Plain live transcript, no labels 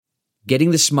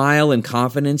Getting the smile and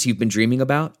confidence you've been dreaming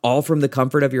about, all from the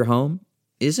comfort of your home,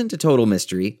 isn't a total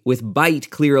mystery with Byte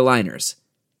clear aligners.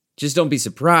 Just don't be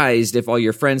surprised if all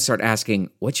your friends start asking,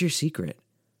 "What's your secret?"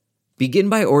 Begin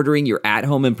by ordering your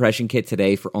at-home impression kit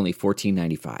today for only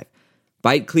 $14.95.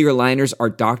 Byte clear aligners are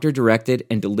doctor-directed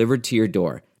and delivered to your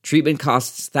door. Treatment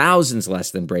costs thousands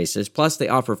less than braces, plus they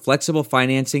offer flexible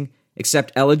financing,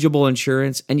 accept eligible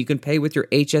insurance, and you can pay with your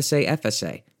HSA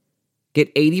FSA. Get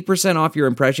 80% off your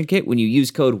impression kit when you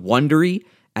use code WONDERY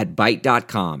at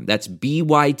Byte.com. That's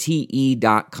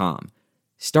BYTE.com.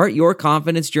 Start your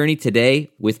confidence journey today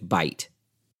with Byte.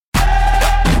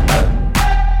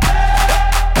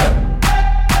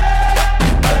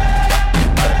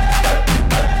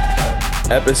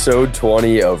 Episode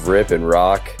 20 of Rip and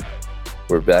Rock.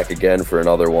 We're back again for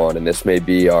another one, and this may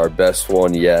be our best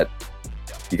one yet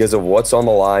because of what's on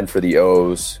the line for the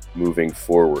O's moving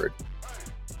forward.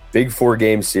 Big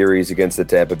 4-game series against the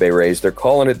Tampa Bay Rays. They're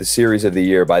calling it the series of the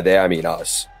year. By they, I mean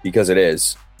us, because it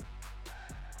is.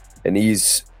 And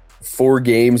these 4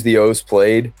 games the O's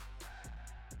played,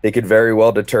 they could very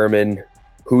well determine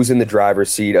who's in the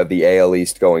driver's seat of the AL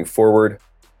East going forward.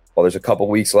 While there's a couple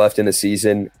weeks left in the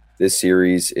season, this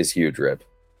series is huge, Rip.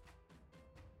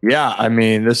 Yeah, I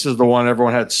mean, this is the one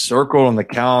everyone had circled on the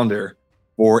calendar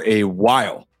for a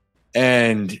while.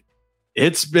 And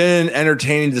it's been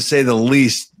entertaining to say the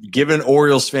least, given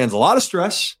Orioles fans a lot of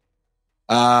stress.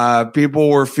 People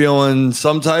were feeling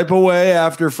some type of way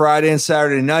after Friday and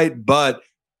Saturday night, but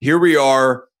here we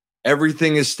are.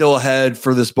 Everything is still ahead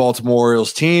for this Baltimore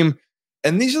Orioles team.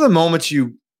 And these are the moments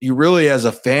you really, as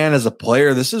a fan, as a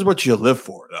player, this is what you live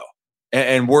for, though.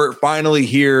 And we're finally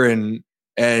here, and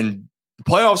the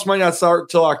playoffs might not start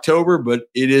till October, but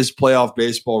it is playoff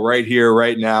baseball right here,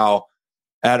 right now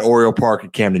at Oriole Park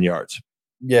at Camden Yards.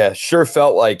 Yeah, sure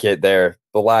felt like it there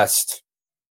the last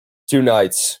 2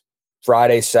 nights,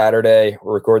 Friday, Saturday.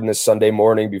 We're recording this Sunday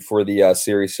morning before the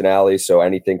series finale, so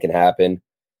anything can happen.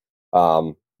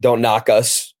 Don't knock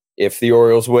us if the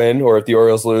Orioles win or if the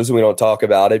Orioles lose and we don't talk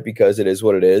about it, because it is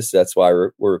what it is. That's why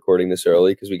we're recording this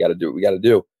early, because we got to do what we got to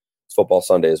do. It's football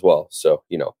Sunday as well. So,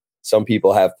 some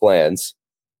people have plans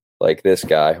like this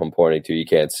guy I'm pointing to. You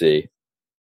can't see.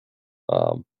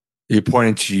 You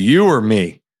pointing to you or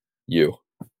me? You.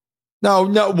 No.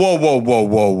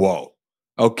 Whoa.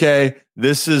 Okay.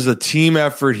 This is a team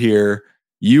effort here.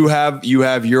 You have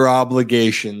your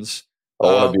obligations. I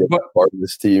want to be a part of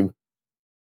this team.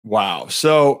 Wow.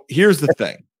 So here's the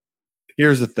thing.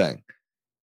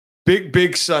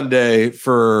 Big Sunday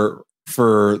for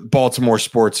Baltimore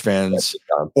sports fans.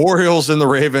 Orioles and the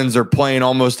Ravens are playing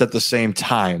almost at the same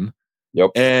time. Yep.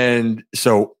 And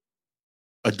so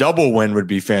a double win would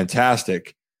be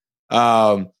fantastic.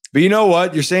 But you know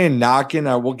what? You're saying knocking.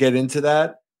 I will get into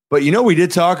that. But we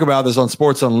did talk about this on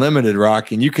Sports Unlimited,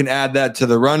 Rock, and you can add that to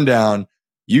the rundown.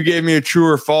 You gave me a true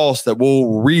or false that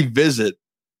we'll revisit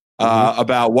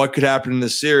about what could happen in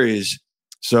this series.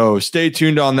 So stay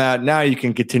tuned on that. Now you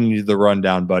can continue the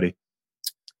rundown, buddy.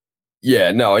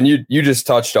 Yeah, no, and you just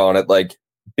touched on it. Like,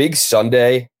 big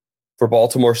Sunday for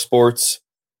Baltimore sports.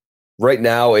 Right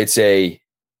now, it's a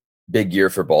big year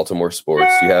for Baltimore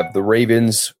sports. You have the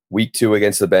Ravens week 2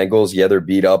 against the Bengals. Yeah, they're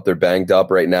beat up. They're banged up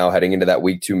right now heading into that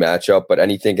week 2 matchup, but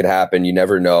anything can happen. You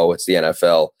never know. It's the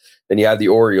NFL. Then you have the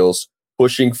Orioles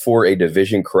pushing for a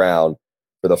division crown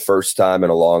for the first time in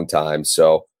a long time.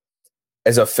 So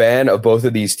as a fan of both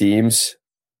of these teams,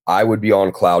 I would be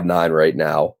on cloud 9 right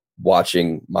now,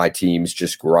 watching my teams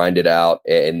just grind it out.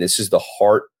 And this is the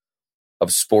heart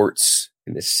of sports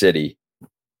in this city.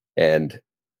 And,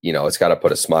 it's got to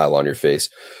put a smile on your face.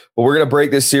 But we're going to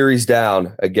break this series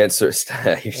down against you're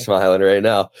smiling right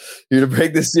now. You're going to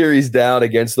break this series down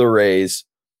against the Rays.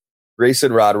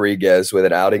 Grayson Rodriguez with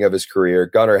an outing of his career.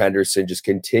 Gunnar Henderson just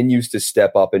continues to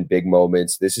step up in big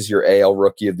moments. This is your AL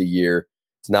Rookie of the Year.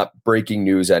 It's not breaking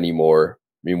news anymore.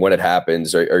 I mean, when it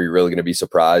happens, are you really going to be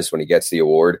surprised when he gets the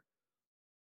award?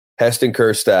 Heston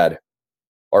Kjerstad,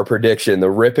 our prediction, the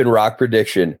Rip and Rock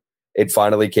prediction, it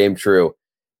finally came true.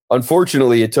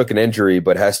 Unfortunately, it took an injury,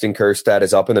 but Heston Kjerstad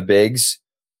is up in the bigs.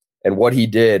 And what he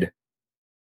did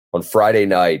on Friday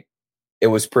night, it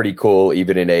was pretty cool,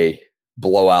 even in a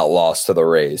blowout loss to the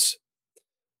Rays.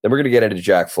 Then we're going to get into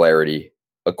Jack Flaherty,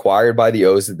 acquired by the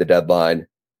O's at the deadline.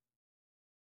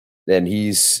 And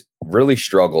he's really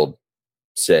struggled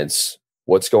since.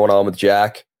 What's going on with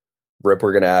Jack? Rip,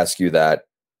 we're going to ask you that.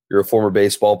 You're a former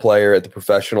baseball player at the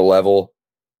professional level.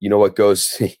 You know what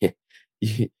goes...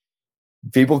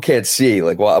 People can't see.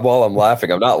 Like, while I'm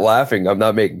laughing, I'm not laughing. I'm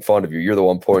not making fun of you. You're the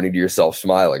one pointing to yourself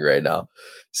smiling right now.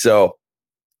 So,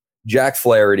 Jack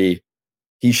Flaherty,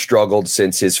 He struggled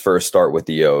since his first start with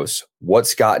the O's.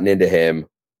 What's gotten into him?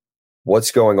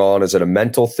 What's going on? Is it a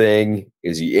mental thing?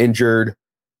 Is he injured?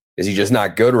 Is he just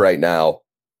not good right now?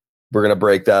 We're going to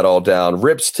break that all down.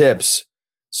 Rips tips.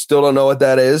 Still don't know what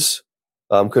that is.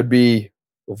 Could be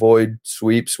avoid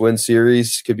sweeps, win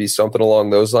series. Could be something along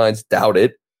those lines. Doubt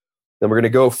it. Then we're going to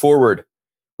go forward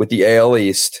with the AL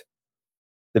East.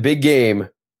 The big game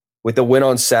with the win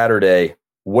on Saturday,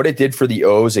 what it did for the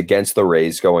O's against the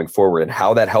Rays going forward and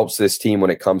how that helps this team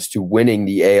when it comes to winning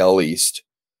the AL East.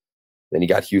 Then you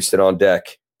got Houston on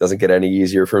deck. Doesn't get any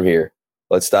easier from here.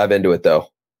 Let's dive into it, though.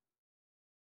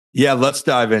 Yeah, let's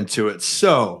dive into it.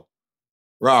 So,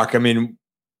 Rock, I mean,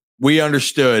 we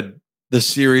understood the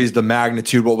series, the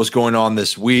magnitude, what was going on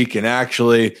this week. And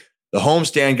actually, the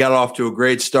homestand got off to a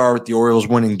great start with the Orioles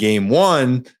winning game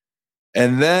 1.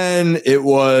 And then it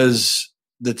was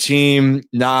the team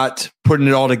not putting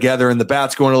it all together and the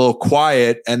bats going a little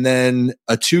quiet. And then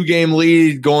a 2-game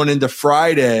lead going into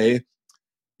Friday.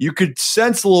 You could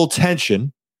sense a little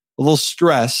tension, a little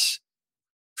stress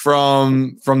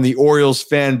from the Orioles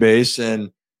fan base.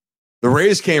 And the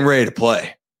Rays came ready to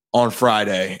play on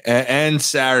Friday and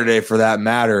Saturday for that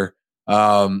matter,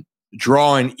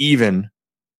 drawing even.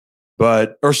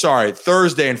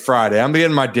 Thursday and Friday. I'm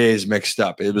getting my days mixed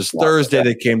up. It was Thursday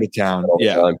they came to town.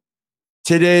 Yeah.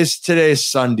 Today's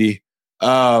Sunday.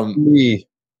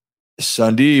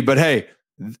 Sunday. But hey,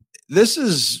 this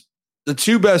is the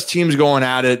two best teams going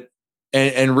at it.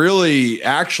 And really,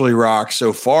 actually, Rock,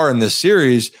 so far in this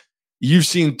series, you've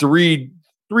seen three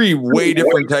way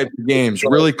different types of games.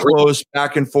 Really close,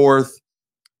 back and forth.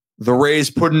 The Rays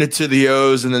putting it to the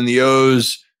O's, and then the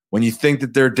O's, when you think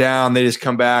that they're down, they just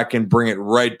come back and bring it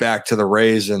right back to the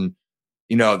Rays. And,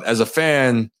 you know, as a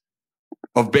fan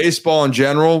of baseball in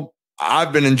general,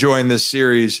 I've been enjoying this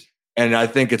series, and I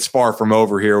think it's far from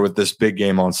over here with this big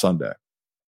game on Sunday.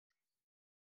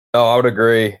 Oh, I would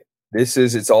agree.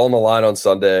 It's all on the line on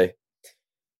Sunday.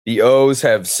 The O's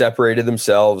have separated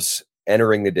themselves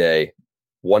entering the day.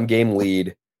 1-game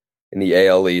lead in the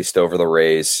AL East over the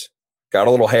Rays. Got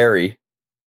a little hairy.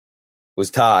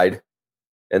 Was tied.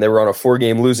 And they were on a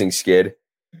 4-game losing skid.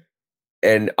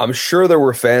 And I'm sure there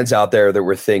were fans out there that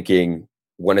were thinking,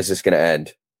 when is this going to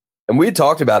end? And we had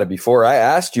talked about it before. I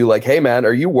asked you, like, hey, man,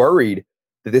 are you worried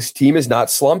that this team is not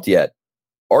slumped yet?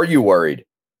 Are you worried?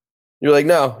 You're like,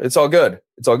 no, it's all good.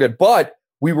 It's all good. But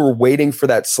we were waiting for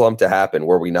that slump to happen,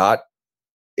 were we not?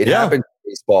 It happened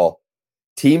in baseball.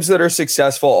 Teams that are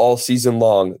successful all season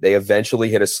long, they eventually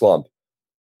hit a slump.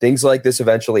 Things like this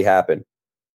eventually happen.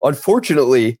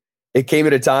 Unfortunately, it came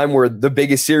at a time where the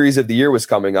biggest series of the year was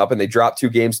coming up and they dropped 2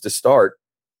 games to start.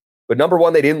 But number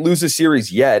one, they didn't lose a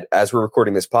series yet as we're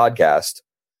recording this podcast.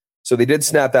 So they did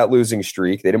snap that losing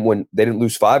streak. They didn't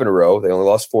lose 5 in a row. They only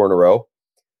lost 4 in a row.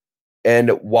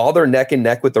 And while they're neck and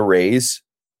neck with the Rays,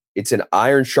 it's an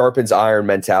iron sharpens iron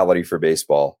mentality for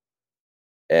baseball.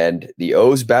 And the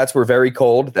O's bats were very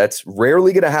cold. That's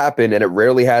rarely going to happen, and it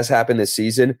rarely has happened this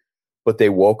season. But they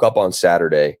woke up on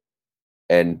Saturday,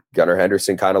 and Gunnar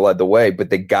Henderson kind of led the way.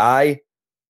 But the guy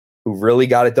who really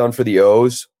got it done for the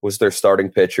O's was their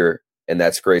starting pitcher, and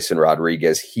that's Grayson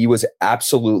Rodriguez. He was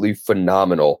absolutely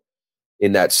phenomenal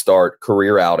in that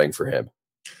career outing for him.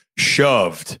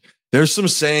 Shoved. There's a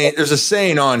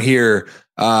saying on here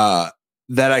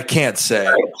that I can't say.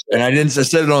 And I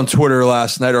said it on Twitter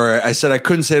last night, or I said I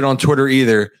couldn't say it on Twitter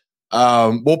either.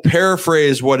 We'll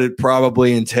paraphrase what it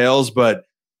probably entails, but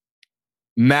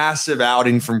massive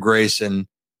outing from Grayson,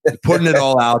 putting it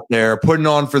all out there, putting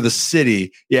on for the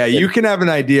city. Yeah, you can have an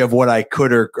idea of what I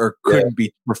could or couldn't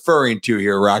be referring to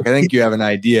here, Rock. I think you have an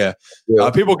idea.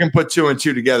 People can put 2 and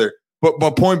 2 together.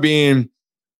 But point being,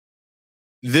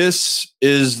 this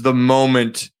is the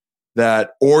moment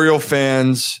that Oriole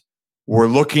fans were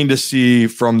looking to see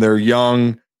from their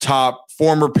young, top,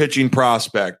 former pitching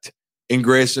prospect in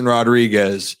Grayson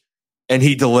Rodriguez, and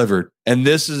he delivered. And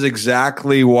this is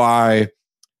exactly why,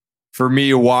 for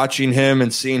me, watching him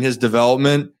and seeing his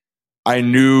development, I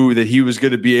knew that he was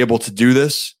going to be able to do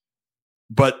this.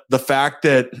 But the fact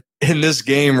that in this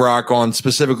game, Rock,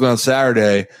 specifically on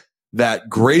Saturday, that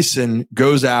Grayson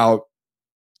goes out,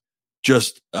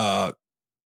 just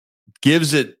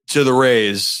gives it to the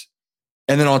Rays.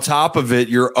 And then on top of it,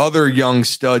 your other young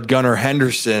stud, Gunnar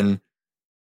Henderson,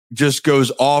 just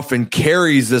goes off and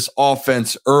carries this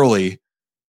offense early.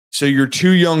 So your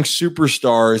 2 young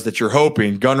superstars that you're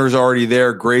hoping, Gunnar's already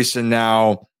there. Grayson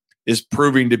now is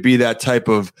proving to be that type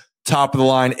of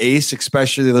top-of-the-line ace,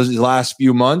 especially those last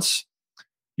few months.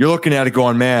 You're looking at it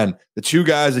going, man, the 2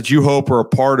 guys that you hope are a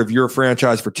part of your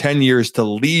franchise for 10 years to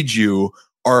lead you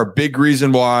are a big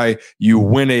reason why you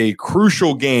win a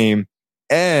crucial game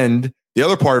And the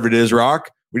other part of it is,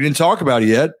 Rock, we didn't talk about it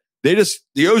yet.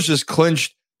 The O's just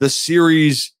clinched the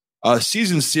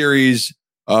season series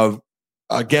of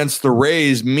against the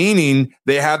Rays, meaning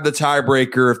they have the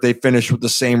tiebreaker if they finish with the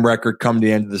same record come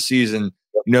the end of the season.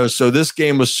 So this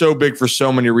game was so big for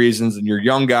so many reasons, and your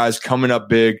young guys coming up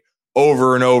big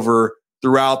over and over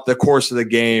throughout the course of the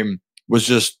game was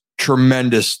just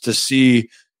tremendous to see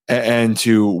and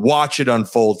to watch it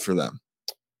unfold for them.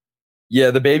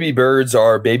 Yeah, the baby birds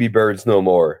are baby birds no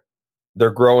more.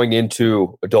 They're growing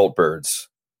into adult birds.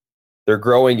 They're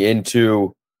growing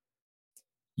into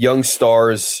young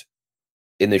stars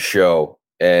in the show.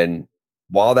 And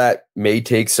while that may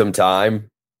take some time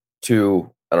to,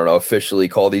 I don't know, officially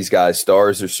call these guys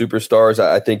stars or superstars,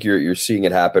 I think you're seeing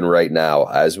it happen right now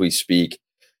as we speak.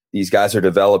 These guys are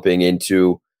developing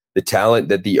into the talent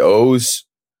that the O's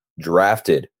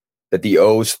drafted, that the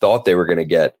O's thought they were going to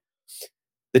get.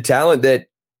 The talent that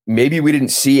maybe we didn't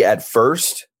see at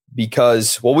first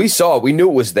because, well, we saw it, we knew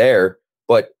it was there,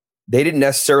 but they didn't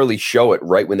necessarily show it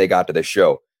right when they got to the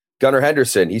show. Gunnar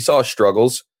Henderson, he saw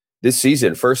struggles this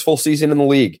season, first full season in the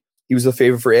league. He was the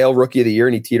favorite for AL Rookie of the Year,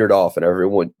 and he teetered off, and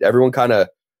everyone kind of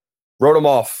wrote him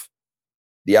off.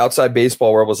 The outside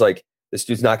baseball world was like, this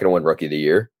dude's not going to win Rookie of the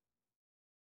Year.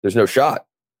 There's no shot.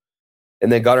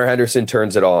 And then Gunnar Henderson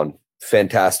turns it on.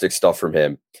 Fantastic stuff from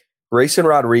him. Grayson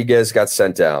Rodriguez got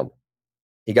sent down.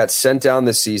 He got sent down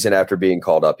this season after being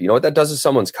called up. You know what that does to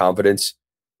someone's confidence?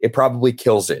 It probably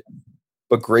kills it.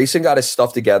 But Grayson got his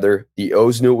stuff together. The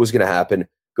O's knew it was going to happen.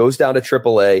 Goes down to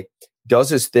AAA, does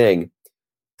his thing.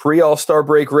 Pre-All-Star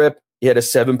break, Rip, he had a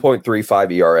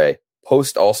 7.35 ERA.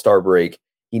 Post-All-Star break,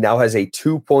 he now has a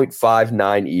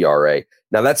 2.59 ERA.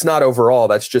 Now, that's not overall.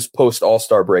 That's just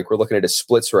post-All-Star break. We're looking at his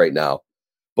splits right now.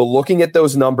 But looking at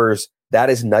those numbers, that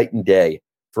is night and day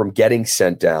from getting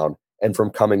sent down and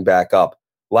from coming back up.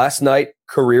 Last night,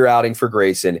 career outing for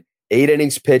Grayson. 8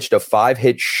 innings pitched, a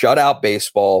 5-hit shutout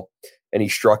baseball, and he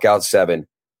struck out 7.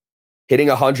 Hitting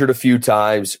 100 a few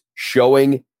times,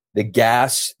 showing the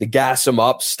gas him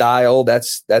up style.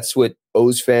 That's what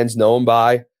O's fans know him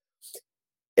by.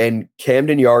 And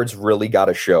Camden Yards really got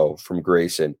a show from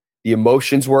Grayson. The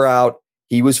emotions were out.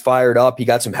 He was fired up. He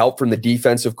got some help from the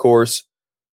defense, of course.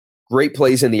 Great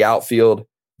plays in the outfield.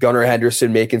 Gunnar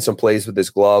Henderson making some plays with his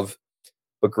glove.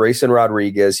 But Grayson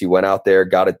Rodriguez, he went out there,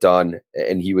 got it done,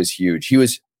 and he was huge. He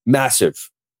was massive,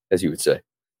 as you would say.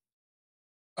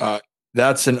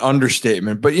 That's an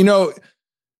understatement. But,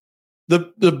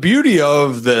 the beauty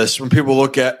of this, when people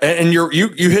look at, and you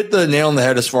hit the nail on the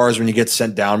head as far as when you get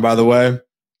sent down, by the way,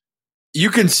 you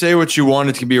can say what you want.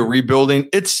 It can be a rebuilding.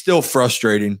 It's still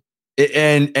frustrating.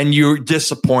 And you're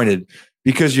disappointed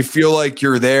because you feel like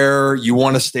you're there, you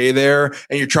want to stay there,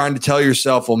 and you're trying to tell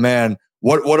yourself, well, man,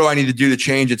 what do I need to do to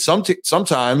change it?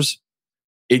 Sometimes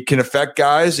it can affect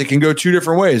guys. It can go 2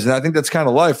 different ways. And I think that's kind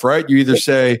of life, right? You either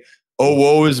say, oh,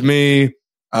 woe is me,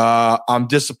 I'm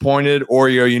disappointed, or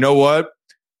you know what?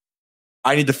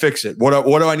 I need to fix it. What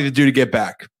do I need to do to get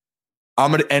back?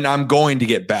 I'm going to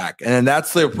get back. And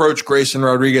that's the approach Grayson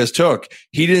Rodriguez took.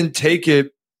 He didn't take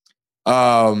it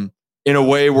in a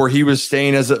way where he was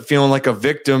feeling like a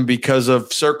victim because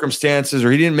of circumstances,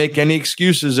 or he didn't make any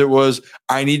excuses. It was,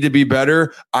 I need to be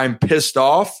better. I'm pissed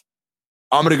off.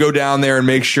 I'm going to go down there and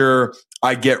make sure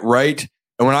I get right.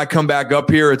 And when I come back up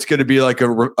here, it's going to be like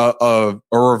a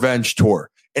revenge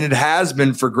tour. And it has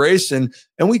been for Grayson.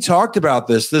 And we talked about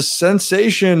this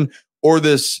sensation or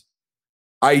this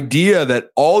idea that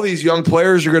all these young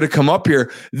players are going to come up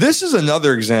here. This is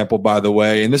another example, by the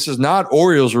way, and this is not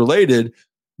Orioles related,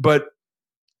 but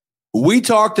we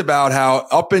talked about how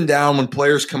up and down when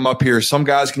players come up here, some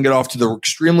guys can get off to the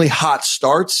extremely hot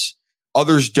starts,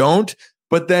 others don't.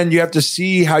 But then you have to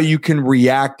see how you can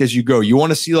react as you go. You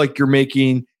want to see like you're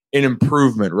making an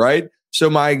improvement, right? So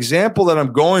my example that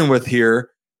I'm going with here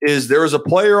is there was a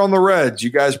player on the Reds.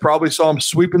 You guys probably saw him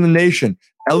sweeping the nation.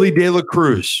 Elly De La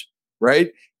Cruz,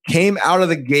 right? Came out of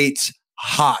the gates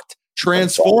hot,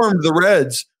 transformed the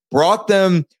Reds, brought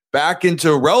them back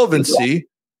into relevancy.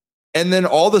 And then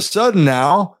all of a sudden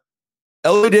now,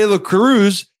 Elly De La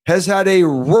Cruz has had a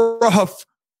rough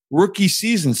rookie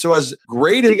season. So as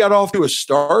great as he got off to a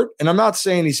start, and I'm not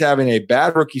saying he's having a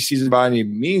bad rookie season by any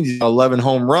means, he's 11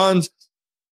 home runs,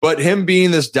 but him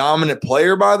being this dominant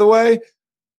player, by the way,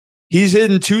 he's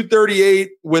hitting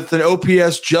 238 with an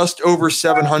OPS just over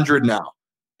 700 now.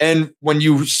 And when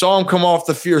you saw him come up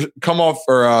from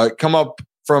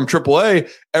AAA,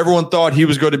 everyone thought he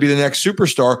was going to be the next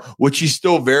superstar, which he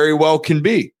still very well can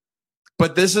be.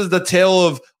 But this is the tale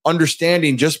of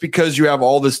understanding. Just because you have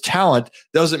all this talent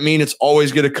doesn't mean it's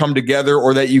always going to come together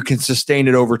or that you can sustain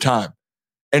it over time.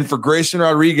 And for Grayson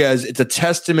Rodriguez, it's a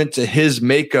testament to his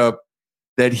makeup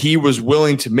that he was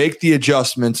willing to make the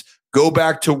adjustments, go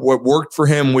back to what worked for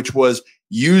him, which was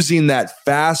using that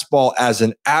fastball as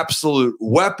an absolute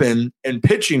weapon and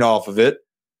pitching off of it.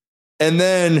 And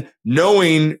then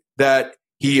knowing that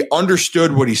he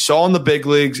understood what he saw in the big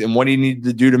leagues and what he needed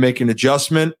to do to make an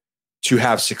adjustment to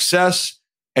have success.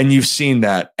 And you've seen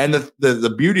that. And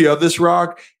the beauty of this,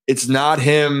 Rock, it's not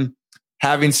him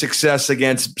having success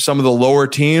against some of the lower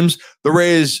teams. The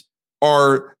Rays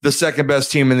are the second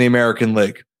best team in the American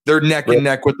League. They're neck and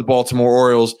neck with the Baltimore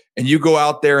Orioles. And you go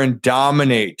out there and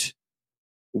dominate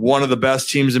one of the best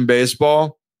teams in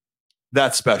baseball.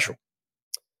 That's special.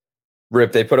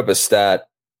 Rip, they put up a stat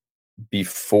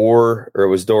before, or it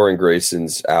was during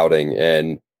Grayson's outing,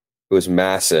 and it was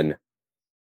Masson.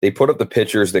 They put up the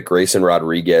pitchers that Grayson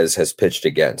Rodriguez has pitched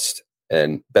against.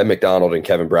 And Ben McDonald and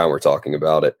Kevin Brown were talking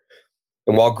about it.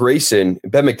 And while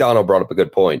Ben McDonald brought up a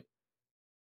good point,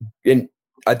 and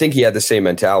I think he had the same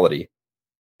mentality.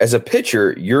 As a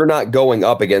pitcher, you're not going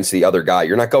up against the other guy.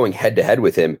 You're not going head to head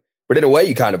with him. But in a way,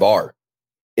 you kind of are.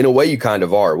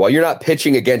 While you're not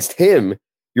pitching against him,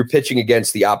 you're pitching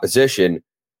against the opposition,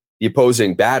 the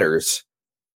opposing batters.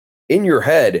 In your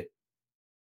head,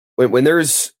 when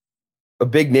there's a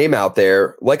big name out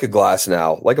there, like a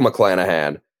Glasnow, like a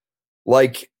McClanahan,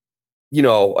 like,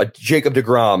 a Jacob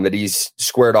deGrom that he's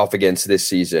squared off against this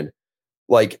season.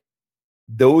 Like,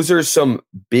 those are some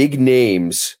big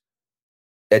names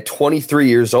at 23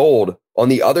 years old on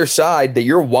the other side that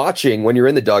you're watching when you're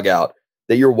in the dugout,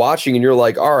 that you're watching and you're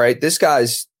like, all right, this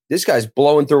guy's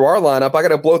blowing through our lineup. I got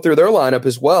to blow through their lineup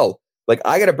as well. Like,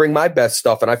 I got to bring my best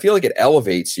stuff. And I feel like it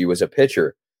elevates you as a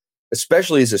pitcher,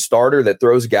 especially as a starter that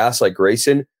throws gas like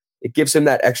Grayson. It gives him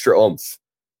that extra oomph,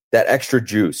 that extra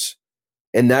juice.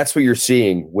 And that's what you're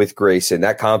seeing with Grayson,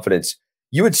 that confidence.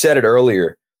 You had said it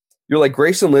earlier. You're like,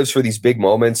 Grayson lives for these big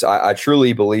moments. I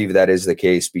truly believe that is the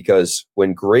case, because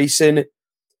when Grayson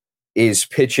is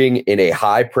pitching in a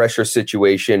high pressure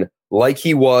situation, like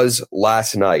he was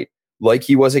last night, like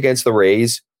he was against the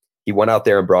Rays, he went out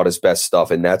there and brought his best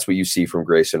stuff. And that's what you see from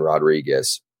Grayson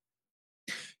Rodriguez.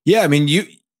 Yeah. I mean,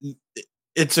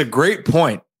 it's a great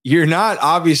point. You're not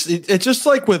obviously, it's just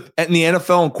like in the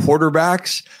NFL and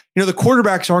quarterbacks, the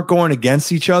quarterbacks aren't going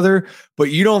against each other, but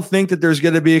you don't think that there's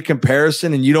going to be a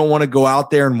comparison, and you don't want to go out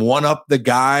there and one up the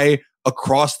guy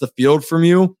across the field from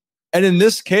you. And in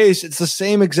this case, it's the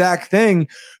same exact thing,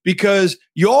 because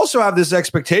you also have this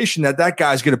expectation that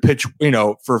guy's going to pitch,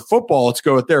 for football. Let's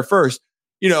go with there first.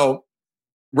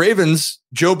 Ravens,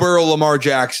 Joe Burrow, Lamar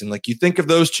Jackson. Like, you think of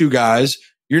those two guys.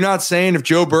 You're not saying if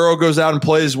Joe Burrow goes out and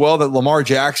plays well that Lamar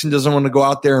Jackson doesn't want to go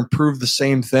out there and prove the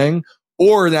same thing.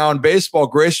 Or now in baseball,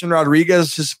 Grayson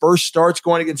Rodriguez, his first starts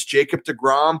going against Jacob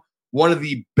deGrom, one of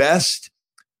the best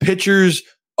pitchers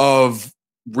of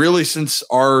really since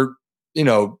our,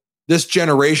 this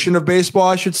generation of baseball,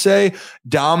 I should say.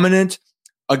 Dominant,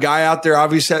 a guy out there,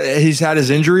 obviously he's had his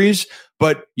injuries,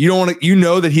 but you don't want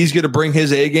to, that he's going to bring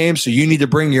his A game, so you need to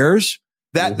bring yours.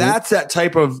 That's that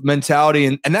type of mentality.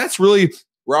 And that's really,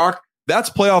 Rock,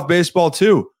 that's playoff baseball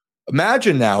too.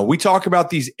 Imagine now, we talk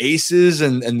about these aces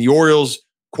and the Orioles,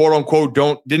 quote unquote,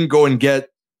 didn't go and get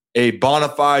a bona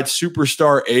fide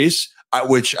superstar ace,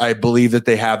 which I believe that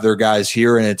they have their guys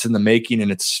here, and it's in the making,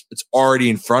 and it's already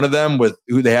in front of them with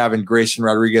who they have in Grayson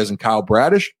Rodriguez and Kyle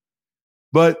Bradish.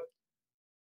 But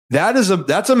that's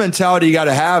a mentality you got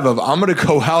to have of, I'm going to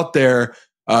go out there.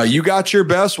 You got your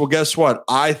best. Well, guess what?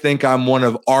 I think I'm one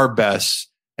of our best,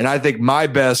 and I think my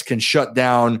best can shut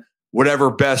down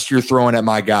whatever best you're throwing at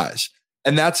my guys.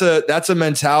 And that's a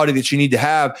mentality that you need to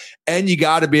have. And you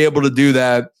got to be able to do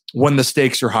that when the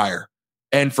stakes are higher.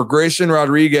 And for Grayson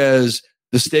Rodriguez,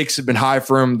 the stakes have been high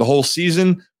for him the whole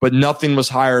season, but nothing was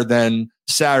higher than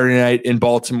Saturday night in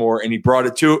Baltimore. And he brought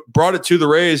it to the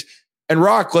Rays. And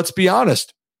Rock, let's be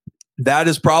honest, that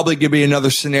is probably going to be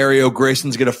another scenario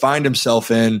Grayson's going to find himself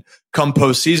in come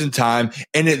postseason time.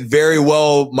 And it very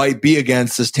well might be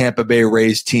against this Tampa Bay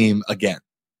Rays team again.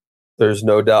 There's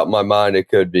no doubt in my mind it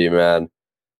could be, man.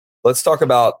 Let's talk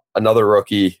about another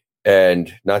rookie,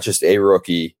 and not just a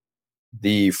rookie,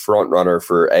 the front runner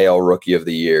for AL Rookie of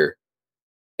the Year,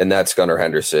 and that's Gunnar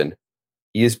Henderson.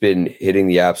 He has been hitting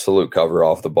the absolute cover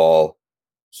off the ball.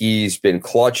 He's been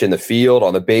clutch in the field,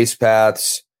 on the base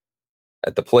paths,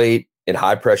 at the plate, in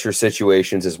high-pressure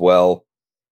situations as well.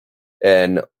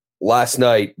 And last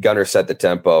night, Gunnar set the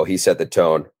tempo. He set the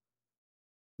tone.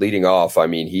 Leading off, I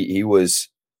mean, he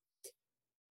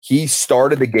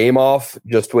started the game off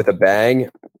just with a bang,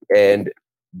 and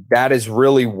that is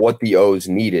really what the O's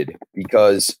needed,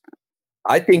 because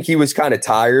I think he was kind of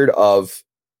tired of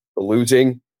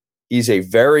losing. He's a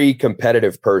very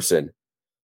competitive person.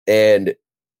 And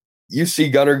you see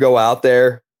Gunnar go out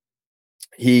there.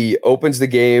 He opens the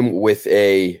game with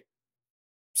a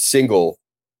single.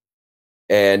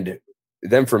 And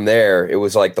then from there, it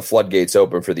was like the floodgates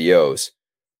open for the O's.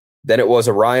 Then it was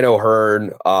a Ryan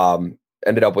O'Hearn,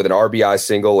 ended up with an RBI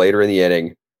single later in the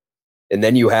inning. And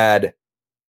then you had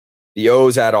the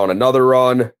O's add on another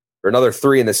run or another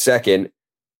 3 in the second,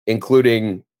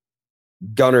 including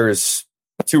Gunnar's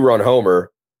 2-run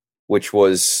homer, which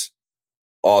was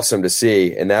awesome to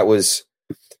see. And that was,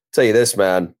 I'll tell you this,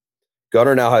 man,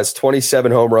 Gunnar now has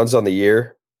 27 home runs on the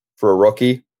year for a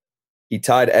rookie. He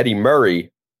tied Eddie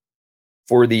Murray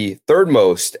for the third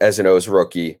most as an O's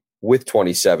rookie with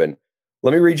 27.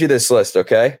 Let me read you this list,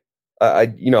 okay?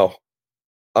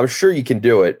 I'm sure you can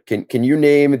do it. Can you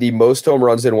name the most home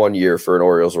runs in one year for an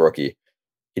Orioles rookie?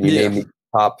 Can you name the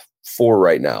top 4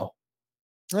 right now?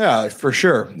 Yeah, for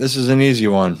sure. This is an easy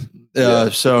one.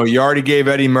 So you already gave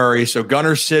Eddie Murray. So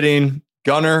Gunnar sitting,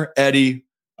 Gunnar, Eddie,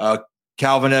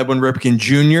 Calvin Edwin Ripken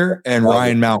Jr., and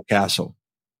Ryan Mountcastle.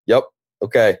 Yep.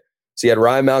 Okay. So you had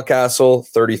Ryan Mountcastle,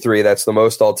 33. That's the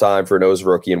most all time for an O's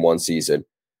rookie in one season.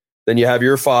 Then you have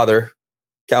your father,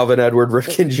 Calvin Edward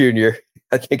Ripken Jr.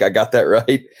 I think I got that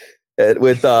right.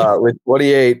 With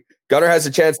 28. Gunnar has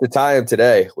a chance to tie him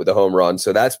today with a home run.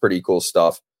 So that's pretty cool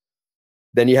stuff.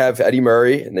 Then you have Eddie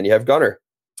Murray, and then you have Gunnar,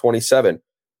 27.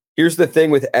 Here's the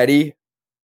thing with Eddie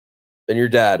and your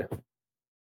dad.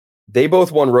 They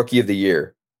both won Rookie of the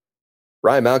Year.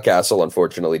 Ryan Mountcastle,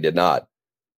 unfortunately, did not.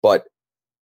 But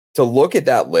to look at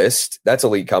that list, that's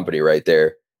elite company right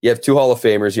there. You have 2 Hall of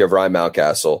Famers. You have Ryan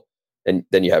Mountcastle, and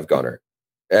then you have Gunnar.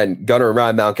 And Gunnar and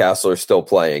Ryan Mountcastle are still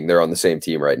playing. They're on the same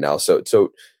team right now. So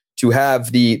to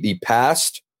have the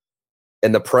past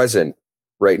and the present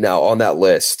right now on that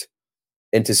list,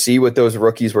 and to see what those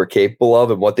rookies were capable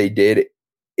of and what they did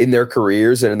in their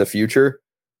careers and in the future,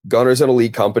 Gunnar's an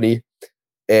elite company.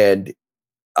 And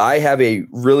I have a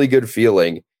really good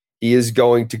feeling he is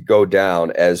going to go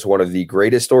down as one of the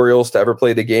greatest Orioles to ever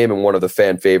play the game and one of the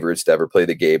fan favorites to ever play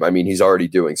the game. I mean, he's already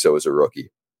doing so as a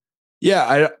rookie.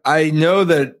 Yeah, I know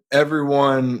that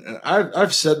everyone,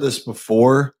 I've said this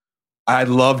before, I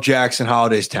love Jackson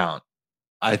Holliday's talent.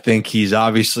 I think he's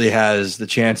obviously has the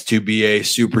chance to be a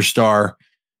superstar.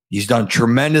 He's done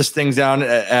tremendous things down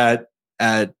at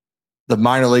the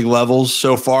minor league levels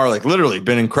so far, like literally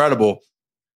been incredible.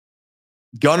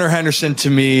 Gunnar Henderson, to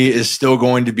me, is still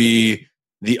going to be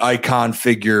the icon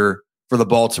figure for the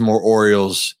Baltimore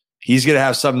Orioles. He's going to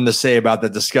have something to say about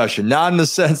that discussion, not in the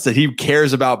sense that he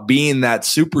cares about being that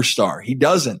superstar. He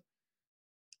doesn't.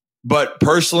 But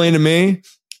personally, to me,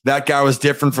 that guy was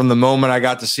different from the moment I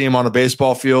got to see him on a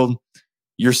baseball field.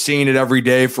 You're seeing it every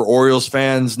day for Orioles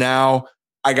fans now.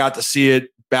 I got to see it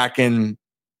back in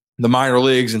the minor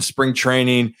leagues and spring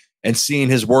training and seeing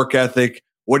his work ethic,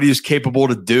 what he was capable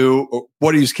to do,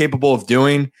 what he was capable of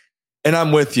doing. And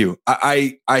I'm with you.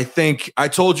 I think I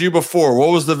told you before, what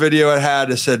was the video I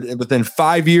had? I said within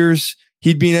 5 years,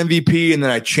 he'd be an MVP. And then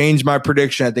I changed my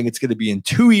prediction. I think it's going to be in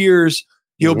 2 years,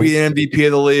 he'll be an MVP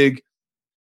of the league.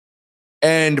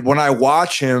 And when I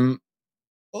watch him,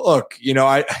 look,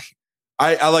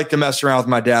 I like to mess around with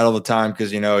my dad all the time because,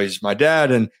 he's my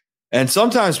dad. And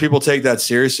sometimes people take that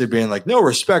seriously, being like, no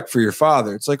respect for your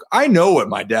father. It's like, I know what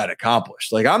my dad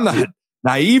accomplished. Like, I'm not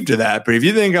naive to that. But if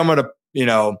you think I'm going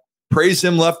to, praise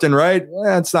him left and right,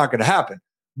 it's not going to happen.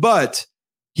 But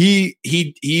he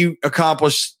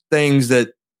accomplished things that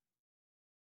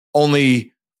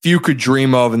only few could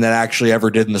dream of and that actually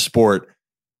ever did in the sport.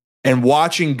 And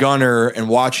watching Gunnar and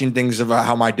watching things about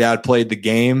how my dad played the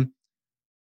game,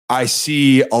 I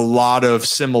see a lot of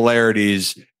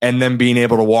similarities and them being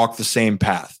able to walk the same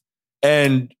path.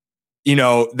 And,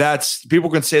 that's, people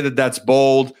can say that that's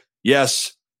bold.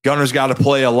 Yes, Gunnar's got to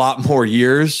play a lot more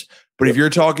years. But if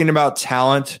you're talking about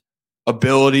talent,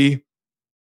 ability,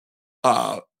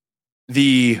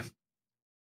 the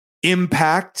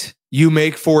impact you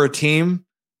make for a team,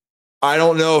 I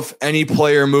don't know if any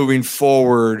player moving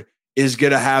forward is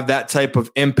going to have that type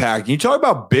of impact. You talk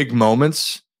about big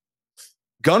moments.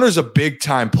 Gunnar's a big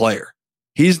time player.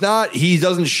 He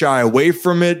doesn't shy away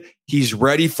from it. He's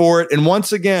ready for it. And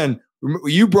once again,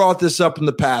 you brought this up in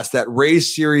the past, that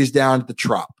Rays series down at the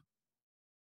Trop.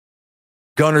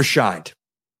 Gunnar shined.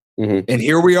 Mm-hmm. And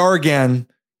here we are again.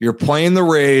 You're playing the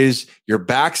Rays. Your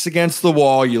back's against the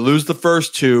wall. You lose the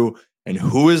first 2. And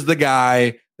who is the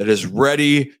guy that is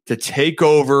ready to take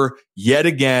over yet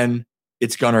again?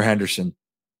 It's Gunnar Henderson.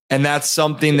 And that's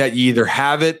something that you either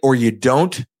have it or you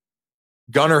don't.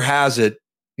 Gunnar has it.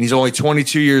 And he's only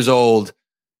 22 years old.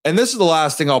 And this is the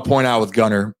last thing I'll point out with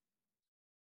Gunnar.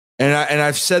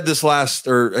 I've said this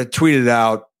or I tweeted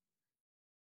out,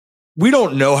 we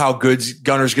don't know how good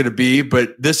Gunner's going to be, but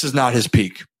this is not his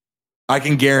peak. I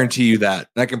can guarantee you that.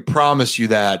 And I can promise you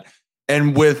that.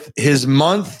 And with his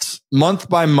month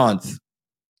by month,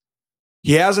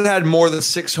 he hasn't had more than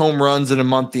 6 home runs in a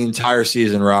month the entire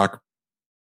season, Rock.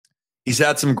 He's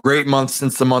had some great months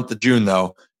since the month of June,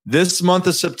 though. This month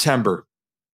of September,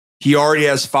 he already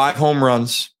has 5 home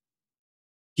runs.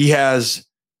 He has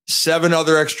 7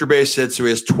 other extra base hits, so he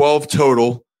has 12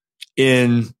 total.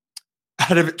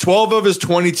 Out of 12 of his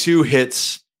 22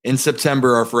 hits in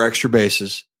September are for extra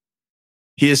bases.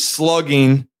 He is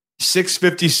slugging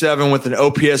 .657 with an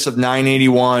OPS of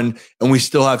 .981, and we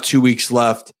still have 2 weeks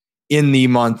left in the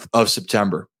month of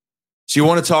September. So you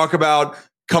want to talk about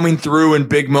coming through in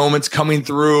big moments, coming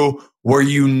through where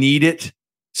you need it.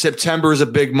 September is a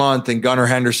big month, and Gunnar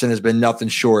Henderson has been nothing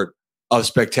short of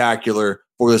spectacular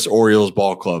for this Orioles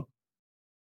ball club.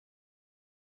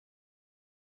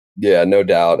 Yeah, no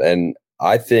doubt. And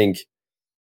I think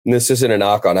this isn't a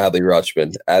knock on Adley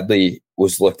Rutschman. Adley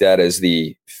was looked at as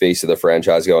the face of the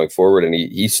franchise going forward, and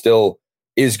he still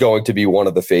is going to be one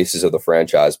of the faces of the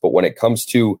franchise. But when it comes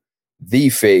to the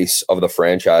face of the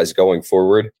franchise going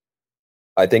forward,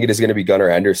 I think it is going to be Gunnar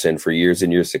Henderson for years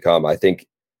and years to come. I think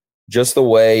just the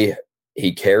way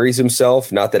he carries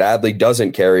himself, not that Adley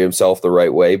doesn't carry himself the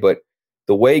right way, but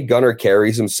the way Gunnar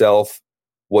carries himself,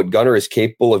 what Gunnar is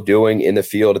capable of doing in the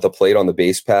field, at the plate, on the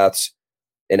base paths,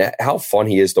 and how fun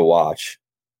he is to watch.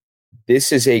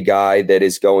 This is a guy that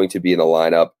is going to be in the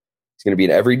lineup. He's going to be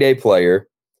an everyday player.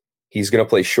 He's going to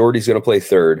play short. He's going to play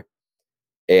third.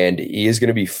 And he is going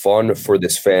to be fun for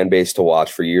this fan base to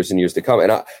watch for years and years to come.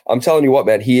 And I'm telling you what,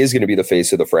 man, he is going to be the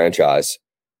face of the franchise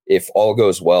if all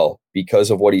goes well,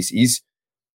 because of what he's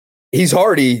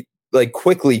already like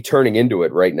quickly turning into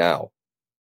it right now.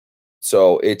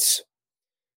 So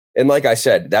and like I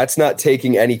said, that's not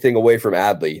taking anything away from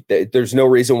Adley. There's no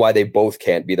reason why they both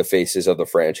can't be the faces of the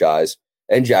franchise,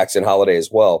 and Jackson Holliday as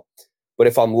well. But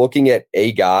if I'm looking at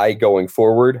a guy going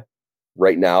forward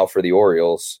right now for the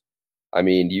Orioles, I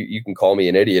mean, you can call me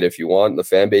an idiot if you want. The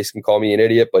fan base can call me an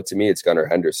idiot, but to me, it's Gunnar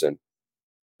Henderson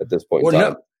at this point in time.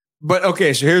 No, but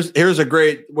okay, so here's a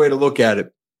great way to look at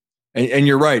it. And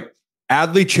you're right.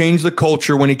 Adley changed the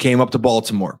culture when he came up to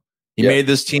Baltimore. He made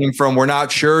this team from we're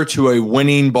not sure to a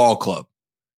winning ball club.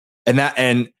 And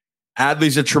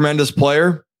Adley's a tremendous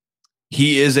player.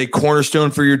 He is a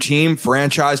cornerstone for your team,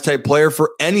 franchise type player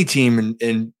for any team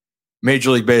in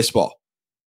Major League Baseball.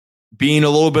 Being a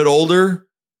little bit older,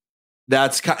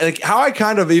 that's like how I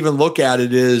kind of even look at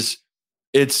it is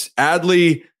it's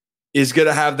Adley is going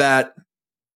to have that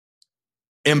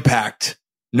impact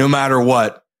no matter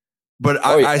what. But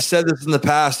I said this in the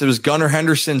past. It was Gunnar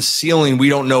Henderson's ceiling. We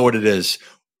don't know what it is.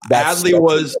 Adley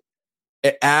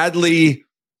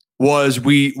was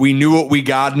we knew what we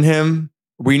got in him.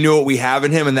 We knew what we have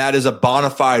in him, and that is a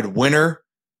bona fide winner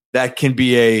that can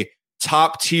be a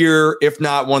top tier, if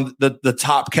not the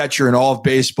top catcher in all of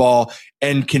baseball,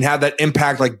 and can have that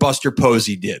impact like Buster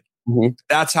Posey did. Mm-hmm.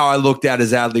 That's how I looked at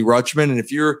as Adley Rutschman.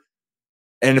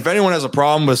 And if anyone has a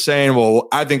problem with saying, well,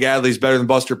 I think Adley's better than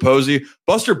Buster Posey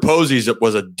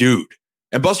was a dude.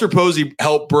 And Buster Posey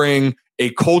helped bring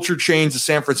a culture change to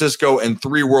San Francisco and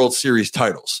 3 World Series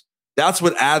titles. That's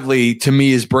what Adley, to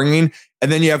me, is bringing.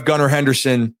 And then you have Gunnar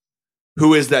Henderson,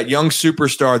 who is that young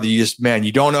superstar that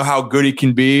you don't know how good he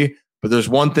can be, but there's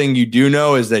one thing you do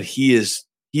know is that he is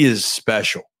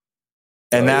special.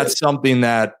 And that's something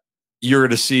that you're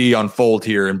going to see unfold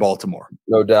here in Baltimore.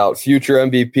 No doubt. Future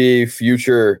MVP,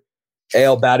 future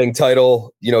AL batting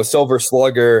title, Silver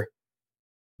Slugger,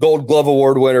 Gold Glove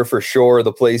Award winner for sure.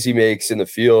 The plays he makes in the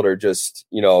field are just,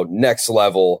 next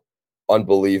level,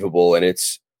 unbelievable. And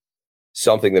it's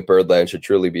something that Birdland should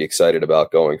truly be excited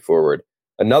about going forward.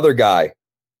 Another guy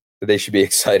that they should be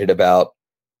excited about,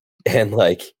 and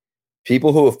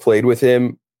people who have played with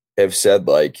him have said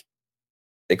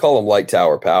they call him Light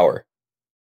Tower Power.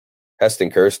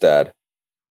 Heston Kjerstad,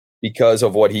 because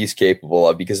of what he's capable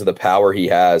of, because of the power he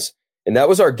has. And that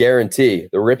was our guarantee,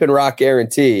 the Rip and Rock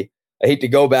guarantee. I hate to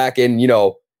go back and,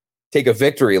 take a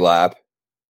victory lap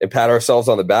and pat ourselves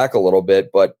on the back a little bit,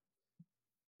 but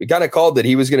we kind of called that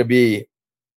he was going to be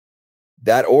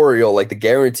that Oriole. The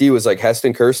guarantee was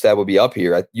Heston Kjerstad would be up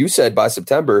here. You said by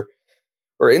September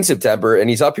or in September, and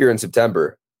he's up here in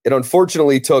September. It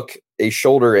unfortunately took a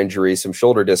shoulder injury, some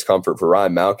shoulder discomfort for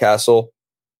Ryan Mountcastle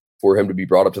for him to be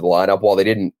brought up to the lineup. While they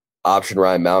didn't option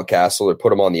Ryan Mountcastle or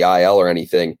put him on the IL or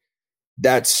anything,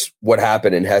 that's what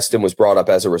happened, and Heston was brought up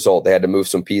as a result. They had to move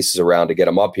some pieces around to get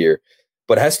him up here.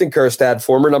 But Heston Kjerstad,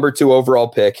 former number 2 overall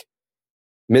pick,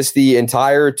 missed the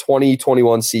entire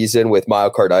 2021 season with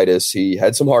myocarditis. He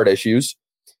had some heart issues,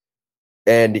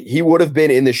 and he would have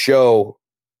been in the show,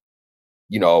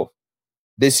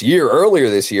 earlier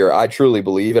this year, I truly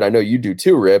believe, and I know you do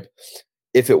too, Rip,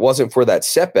 if it wasn't for that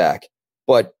setback.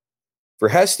 But for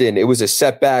Heston, it was a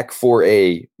setback for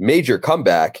a major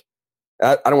comeback.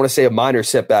 I don't want to say a minor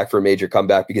setback for a major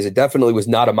comeback, because it definitely was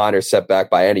not a minor setback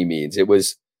by any means.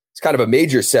 It's kind of a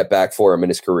major setback for him in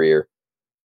his career.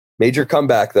 Major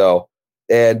comeback, though.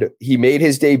 And he made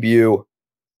his debut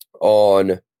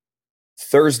on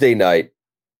Thursday night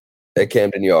at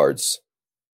Camden Yards.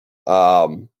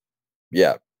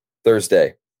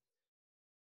 Thursday.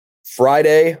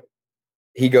 Friday,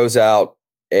 he goes out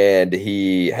and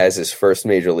he has his first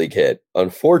major league hit.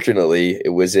 Unfortunately, it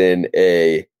was in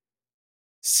a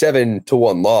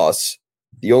 7-1 loss.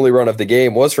 The only run of the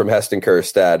game was from Heston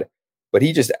Kjerstad, but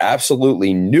he just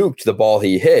absolutely nuked the ball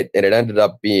he hit, and it ended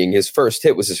up being his first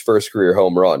hit was his first career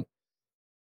home run.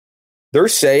 They're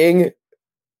saying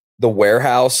the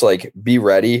warehouse, be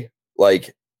ready.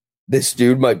 This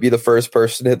dude might be the first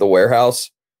person to hit the warehouse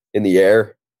in the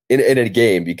air in a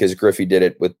game, because Griffey did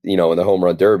it with, in the home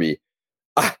run derby.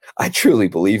 I truly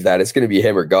believe that it's going to be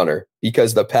him or Gunnar,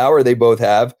 because the power they both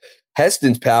have.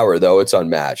 Heston's power, though, it's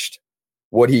unmatched.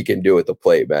 What he can do at the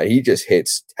plate, man. He just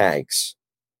hits tanks.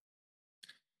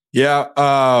 Yeah.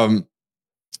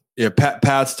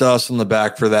 Pat's to us on the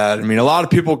back for that. I mean, a lot of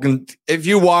people can, if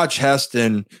you watch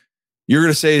Heston, you're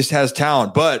going to say he has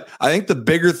talent. But I think the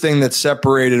bigger thing that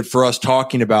separated for us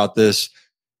talking about this,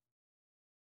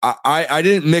 I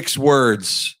didn't mix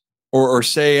words or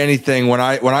say anything when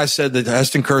I said that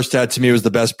Heston Kjerstad to me was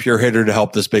the best pure hitter to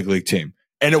help this big league team.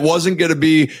 And it wasn't going to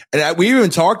be, and we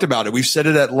even talked about it. We've said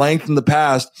it at length in the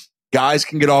past. Guys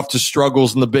can get off to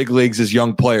struggles in the big leagues as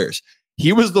young players.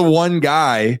 He was the one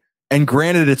guy, and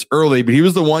granted it's early, but he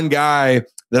was the one guy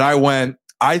that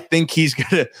I think he's going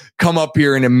to come up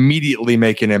here and immediately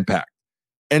make an impact.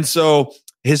 And so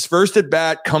his first at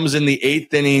bat comes in the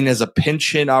 8th inning as a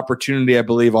pinch hit opportunity, I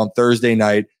believe, on Thursday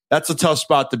night. That's a tough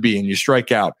spot to be in. You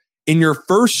strike out. In your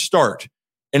first start,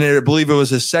 and I believe it was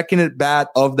his second at bat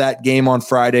of that game on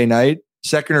Friday night,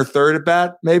 second or third at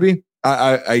bat, maybe.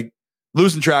 I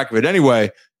losing track of it.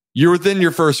 Anyway, you're within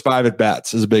your first 5 at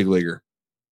bats as a big leaguer,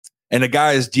 and a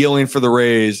guy is dealing for the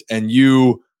Rays, and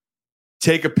you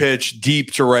take a pitch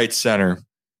deep to right center,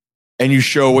 and you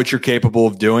show what you're capable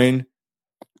of doing.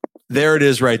 There it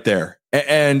is, right there.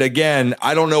 And again,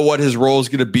 I don't know what his role is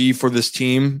going to be for this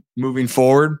team moving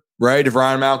forward. Right? If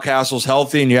Ryan Mountcastle's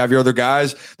healthy and you have your other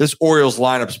guys, this Orioles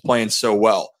lineup's playing so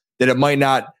well that it might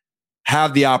not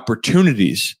have the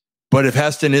opportunities. But if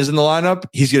Heston is in the lineup,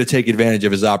 he's going to take advantage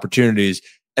of his opportunities.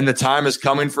 And the time is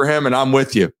coming for him, and I'm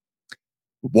with you.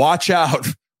 Watch out,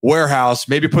 warehouse.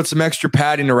 Maybe put some extra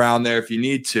padding around there if you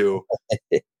need to.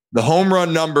 The home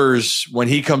run numbers when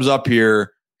he comes up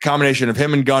here, combination of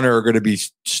him and Gunnar, are going to be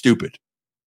stupid.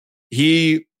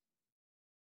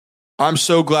 I'm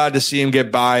so glad to see him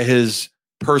get by his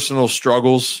personal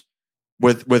struggles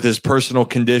with his personal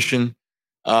condition.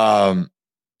 Because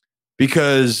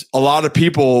a lot of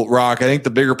people, Rock, I think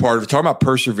the bigger part of it, talking about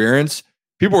perseverance,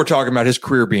 people were talking about his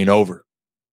career being over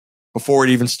before it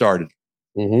even started.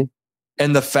 Mm-hmm.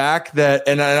 And the fact that,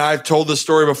 and I've told this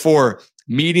story before,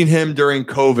 meeting him during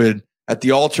COVID at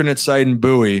the alternate site in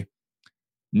Bowie,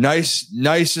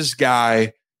 nicest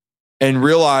guy, and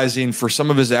realizing for some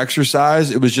of his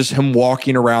exercise, it was just him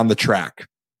walking around the track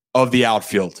of the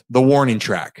outfield, the warning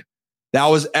track. That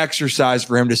was exercise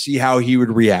for him to see how he would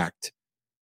react,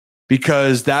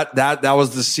 because that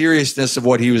was the seriousness of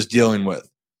what he was dealing with.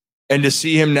 And to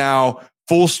see him now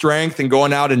full strength and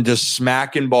going out and just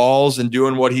smacking balls and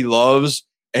doing what he loves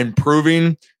and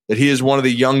proving that he is one of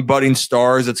the young budding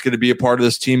stars that's going to be a part of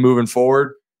this team moving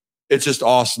forward, it's just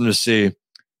awesome to see.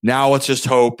 Now let's just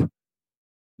hope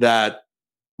that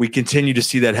we continue to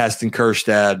see that Heston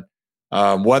Kjerstad,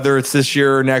 whether it's this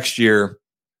year or next year.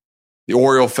 The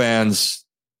Oriole fans,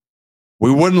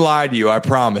 we wouldn't lie to you, I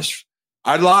promise.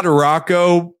 I'd lie to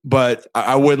Rocco, but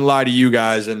I wouldn't lie to you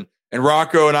guys. And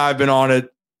Rocco and I have been on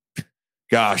it,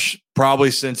 probably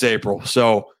since April.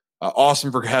 So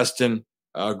awesome for Heston.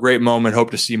 Great moment. Hope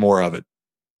to see more of it.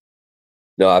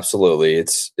 No, absolutely.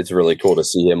 It's really cool to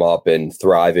see him up and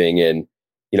thriving, and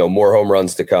more home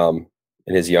runs to come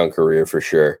in his young career for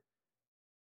sure.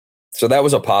 So that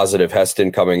was a positive.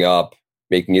 Heston coming up,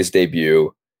 making his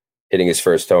debut, hitting his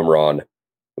first home run.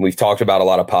 And we've talked about a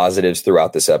lot of positives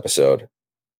throughout this episode.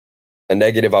 A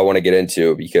negative I want to get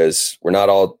into, because we're not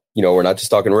all, we're not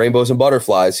just talking rainbows and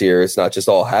butterflies here. It's not just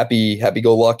all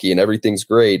happy-go-lucky and everything's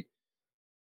great.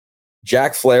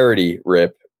 Jack Flaherty,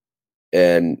 Rip,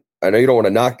 and I know you don't want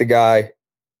to knock the guy.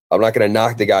 I'm not going to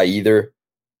knock the guy either.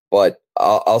 But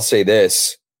I'll say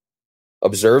this.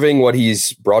 Observing what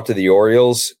he's brought to the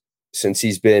Orioles since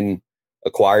he's been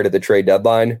acquired at the trade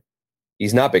deadline,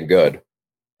 he's not been good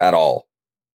at all.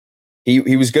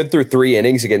 He was good through 3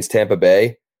 innings against Tampa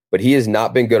Bay, but he has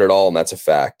not been good at all, and that's a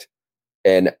fact.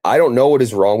 And I don't know what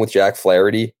is wrong with Jack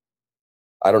Flaherty.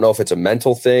 I don't know if it's a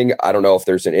mental thing. I don't know if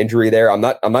there's an injury there. I'm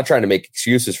not trying to make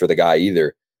excuses for the guy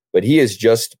either, but he has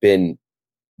just been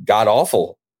god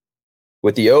awful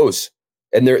with the O's.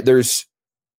 And there's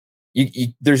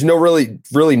no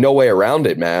really no way around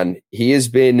it, man. He has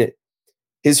been,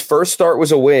 his first start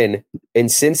was a win,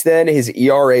 and since then his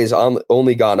ERA has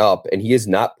only gone up, and he has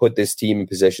not put this team in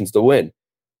positions to win.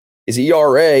 His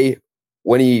ERA,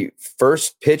 when he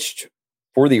first pitched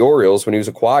for the Orioles, when he was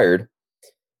acquired,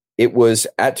 it was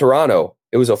at Toronto.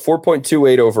 It was a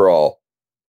 4.28 overall.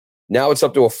 Now it's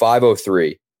up to a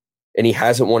 5.03, and he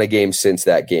hasn't won a game since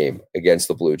that game against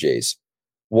the Blue Jays.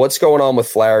 What's going on with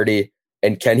Flaherty,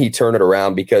 and can he turn it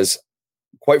around? Because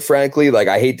quite frankly, like,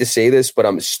 I hate to say this, but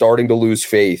I'm starting to lose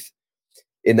faith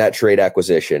in that trade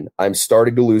acquisition. I'm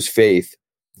starting to lose faith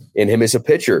in him as a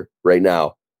pitcher right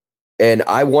now. And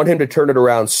I want him to turn it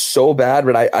around so bad,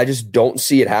 but I just don't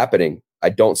see it happening. I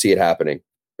don't see it happening.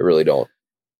 I really don't.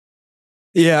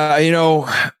 Yeah,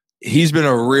 he's been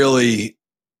a really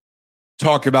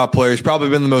talked about player. He's probably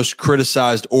been the most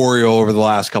criticized Oriole over the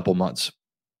last couple months.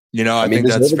 I think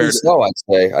that's fair. So, I'd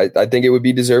say. I think it would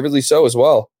be deservedly so as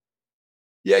well.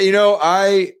 Yeah,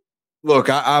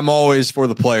 I'm always for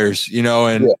the players,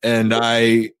 and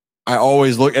I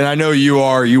always look, and I know you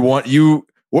are.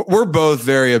 We're both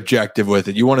very objective with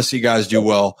it. You want to see guys do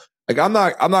well. Like, I'm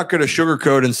not going to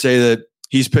sugarcoat and say that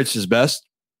he's pitched his best.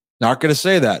 Not going to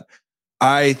say that.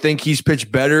 I think he's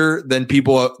pitched better than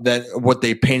what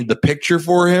they painted the picture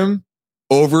for him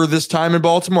over this time in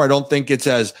Baltimore. I don't think it's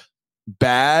as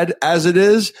bad as it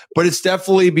is, but it's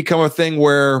definitely become a thing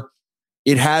where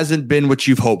it hasn't been what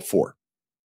you've hoped for.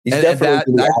 He's definitely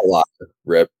been the outlier,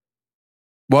 Rip.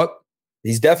 What?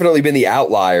 He's definitely been the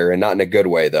outlier, and not in a good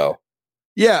way, though.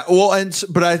 Yeah, well,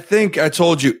 but I think I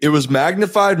told you it was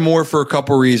magnified more for a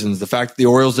couple reasons. The fact that the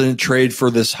Orioles didn't trade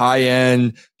for this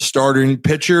high-end starting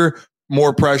pitcher,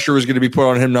 more pressure was going to be put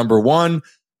on him, number one.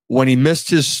 When he missed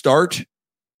his start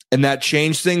and that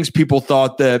changed things, people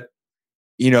thought that,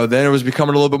 then it was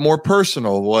becoming a little bit more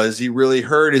personal. Was he really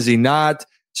hurt? Is he not?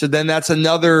 So then that's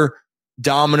another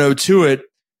domino to it.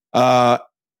 And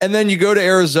then you go to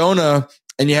Arizona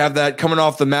and you have that coming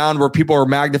off the mound where people are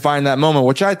magnifying that moment,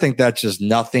 which I think that's just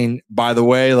nothing, by the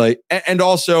way. And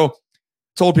also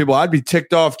told people I'd be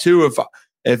ticked off too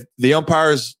if the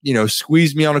umpires,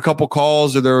 squeezed me on a couple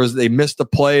calls, or they missed a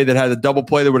play that had a double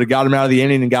play that would have got him out of the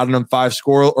inning and gotten him 5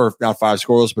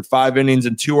 innings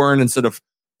and 2 earned instead of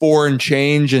 4 and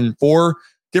change and 4.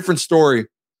 Different story.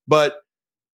 But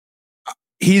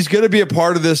he's going to be a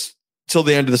part of this till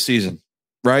the end of the season,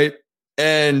 right?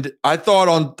 And I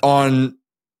thought on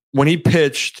when he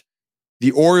pitched,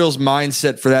 the Orioles'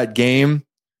 mindset for that game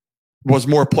was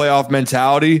more playoff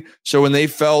mentality. So when they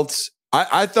felt,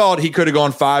 I thought he could have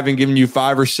gone 5 and given you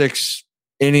 5 or 6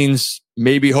 innings,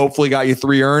 maybe hopefully got you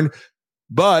 3 earned.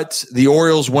 But the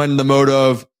Orioles went in the mode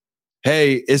of,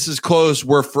 hey, this is close.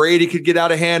 We're afraid he could get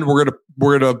out of hand. We're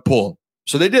gonna pull him.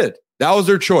 So they did. That was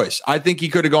their choice. I think he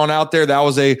could have gone out there. That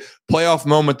was a playoff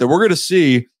moment that we're going to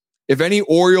see. If any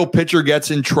Oriole pitcher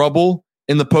gets in trouble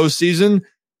in the postseason,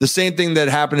 the same thing that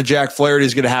happened to Jack Flaherty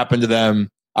is going to happen to them.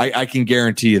 I can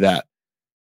guarantee you that.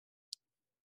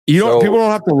 People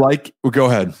don't have to like. Well, go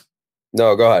ahead.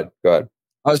 No, go ahead.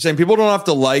 I was saying people don't have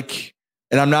to like,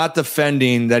 and I'm not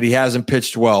defending that he hasn't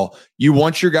pitched well. You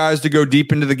want your guys to go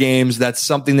deep into the games. That's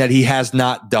something that he has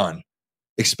not done,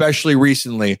 especially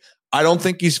recently. I don't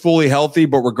think he's fully healthy,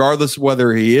 but regardless of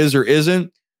whether he is or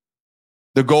isn't,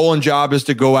 the goal and job is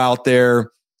to go out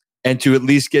there and to at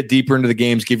least get deeper into the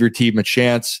games, give your team a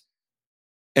chance.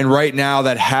 And right now,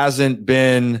 that hasn't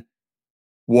been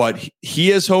what he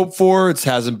has hoped for. It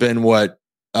hasn't been what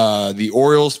the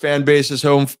Orioles fan base has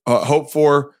hoped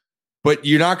for. But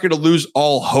you're not going to lose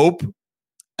all hope.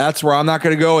 That's where I'm not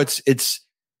going to go. It's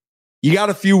you got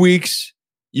a few weeks.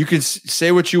 You can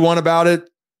say what you want about it.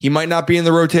 He might not be in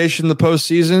the rotation in the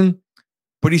postseason,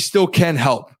 but he still can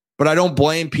help. But I don't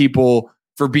blame people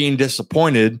for being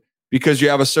disappointed because you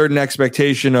have a certain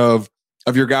expectation of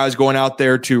your guys going out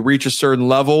there to reach a certain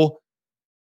level.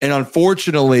 And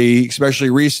unfortunately,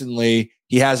 especially recently,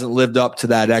 he hasn't lived up to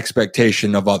that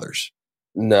expectation of others.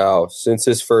 No, since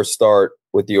his first start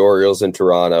with the Orioles in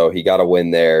Toronto, he got a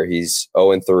win there. He's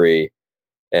 0-3,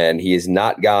 and he has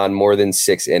not gone more than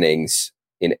 6 innings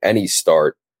in any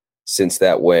start since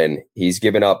that win. He's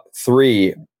given up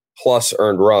 3+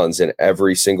 earned runs in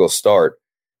every single start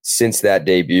since that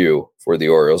debut for the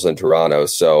Orioles in Toronto.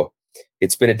 So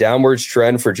it's been a downwards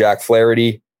trend for Jack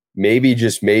Flaherty. Maybe,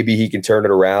 just maybe, he can turn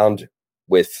it around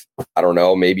with, I don't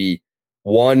know, maybe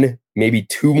 1, maybe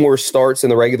 2 more starts in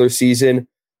the regular season.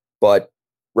 But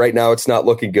right now it's not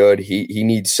looking good. He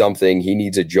needs something. He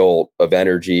needs a jolt of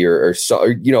energy or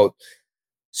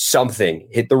something.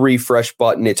 Hit the refresh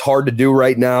button. It's hard to do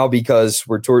right now because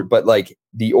but like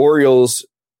the Orioles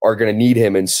are going to need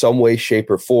him in some way, shape,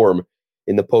 or form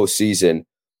in the postseason.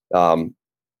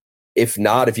 If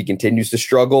not, if he continues to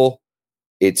struggle,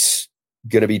 it's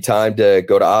going to be time to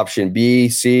go to option B,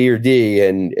 C, or D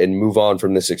and move on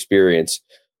from this experience.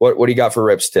 What do you got for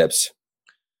Rip's tips?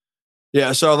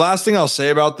 Yeah. So last thing I'll say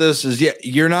about this is,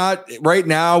 you're not right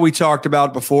now. We talked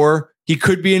about before, he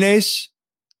could be an ace,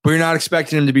 but you're not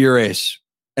expecting him to be your ace.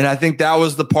 And I think that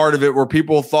was the part of it where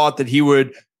people thought that he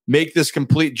would make this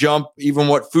complete jump, even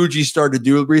what Fuji started to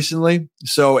do recently.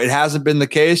 So it hasn't been the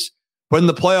case. But in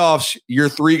the playoffs, your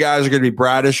 3 guys are going to be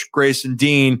Bradish, Grayson,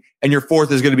 Dean, and your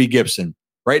 4th is going to be Gibson.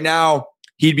 Right now,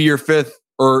 he'd be your 5th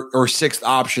or 6th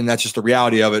option. That's just the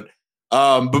reality of it.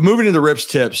 But moving into Rip's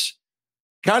tips,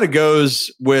 kind of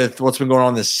goes with what's been going on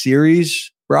in this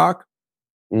series, Brock.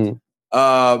 And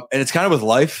it's kind of with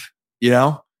life,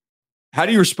 How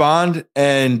do you respond?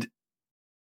 And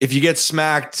if you get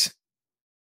smacked,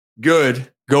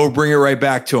 good, go bring it right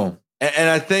back to him. And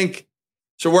I think,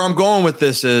 so where I'm going with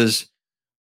this is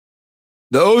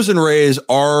the O's and Rays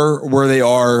are where they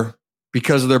are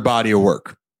because of their body of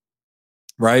work,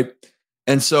 right?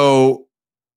 And so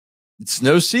it's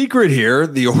no secret here.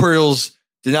 The Orioles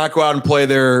did not go out and play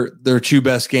their 2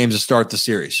 best games to start the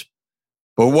series.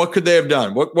 But what could they have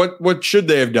done? What should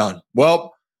they have done?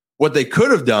 Well, what they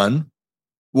could have done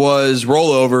was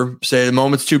roll over, say the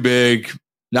moment's too big,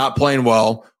 not playing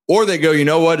well, or they go, you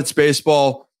know what? It's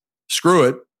baseball. Screw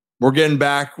it. We're getting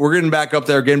back up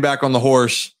there, getting back on the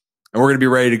horse, and we're going to be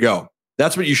ready to go.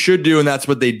 That's what you should do, and that's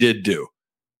what they did do.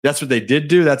 That's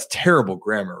That's terrible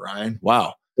grammar, Ryan.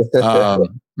 Wow.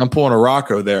 I'm pulling a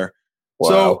Rocco there. Wow.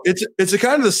 So it's a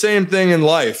kind of the same thing in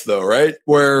life, though, right?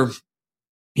 Where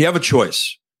you have a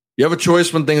choice. You have a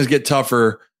choice when things get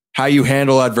tougher, how you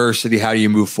handle adversity, how you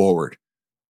move forward.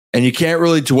 And you can't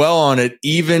really dwell on it,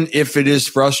 even if it is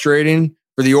frustrating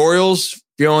for the Orioles,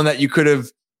 feeling that you could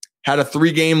have had a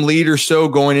 3-game lead or so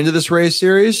going into this Rays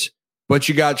series, but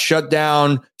you got shut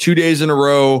down 2 days in a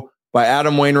row by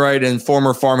Adam Wainwright and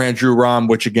former farmhand Drew Rom,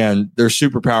 which, again, they're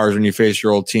superpowers when you face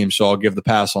your old team, so I'll give the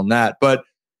pass on that. But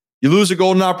you lose a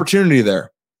golden opportunity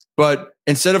there. But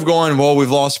instead of going, well,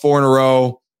 we've lost 4 in a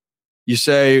row, you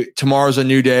say, tomorrow's a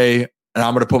new day, and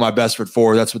I'm going to put my best foot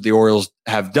forward. That's what the Orioles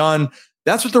have done.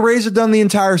 That's what the Rays have done the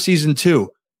entire season,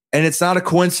 too. And it's not a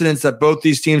coincidence that both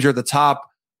these teams are at the top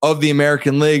of the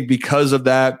American League because of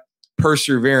that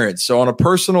perseverance. So on a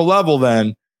personal level,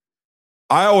 then,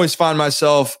 I always find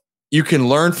myself, you can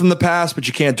learn from the past, but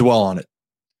you can't dwell on it.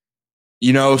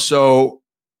 So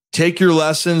take your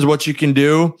lessons, what you can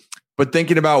do, but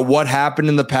thinking about what happened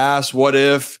in the past, what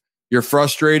if you're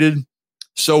frustrated?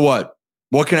 So what?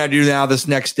 What can I do now this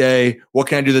next day? What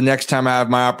can I do the next time I have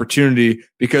my opportunity?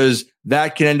 Because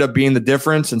that can end up being the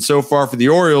difference. And so far for the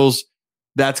Orioles,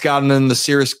 that's gotten them the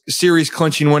series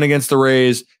clinching win against the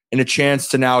Rays and a chance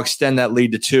to now extend that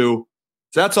lead to 2.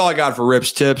 So that's all I got for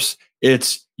Rip's tips.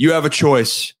 It's, you have a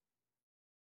choice.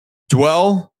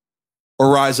 Dwell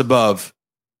or rise above.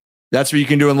 That's what you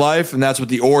can do in life, and that's what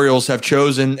the Orioles have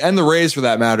chosen, and the Rays for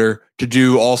that matter, to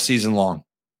do all season long.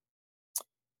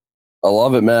 I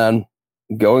love it, man.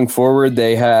 Going forward,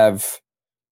 they have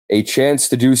a chance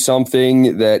to do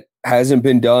something that hasn't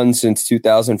been done since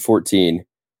 2014,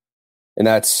 and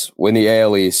that's win the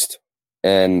AL East.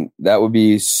 And that would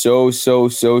be so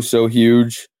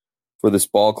huge for this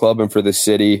ball club and for the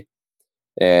city.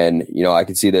 And, I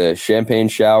can see the champagne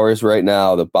showers right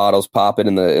now, the bottles popping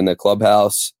in the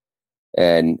clubhouse,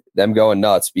 and them going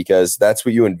nuts, because that's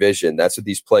what you envision. That's what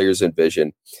these players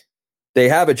envision. They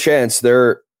have a chance.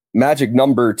 Their magic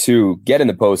number to get in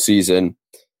the postseason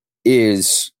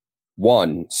is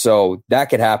 1. So that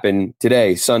could happen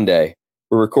today, Sunday.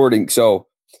 We're recording. So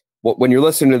when you're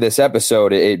listening to this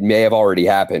episode, it may have already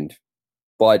happened,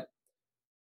 but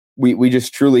we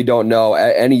just truly don't know.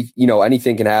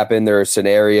 Anything can happen. There are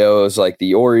scenarios like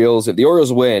the Orioles. If the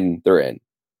Orioles win, they're in.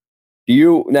 Do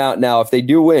you now if they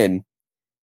do win,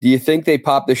 do you think they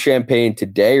pop the champagne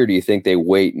today, or do you think they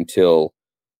wait until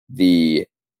the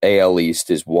AL East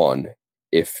is won,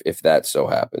 if that so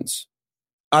happens?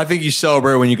 I think you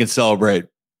celebrate when you can celebrate.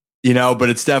 but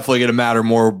it's definitely going to matter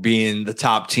more being the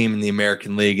top team in the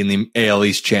American League and the AL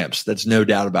East champs. That's no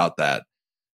doubt about that.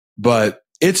 But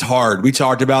it's hard. We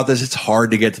talked about this. It's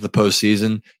hard to get to the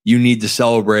postseason. You need to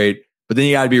celebrate, but then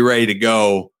you got to be ready to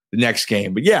go the next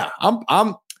game. But yeah,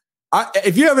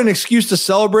 if you have an excuse to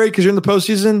celebrate because you're in the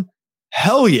postseason,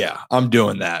 hell yeah, I'm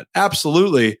doing that.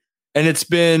 Absolutely. And it's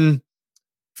been,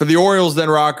 for the Orioles then,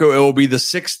 Rocco, it will be the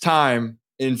 6th time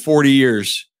in 40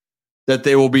 years that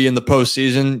they will be in the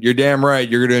postseason. You're damn right.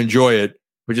 You're going to enjoy it.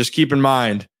 But just keep in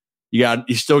mind,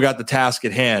 you still got the task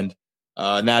at hand.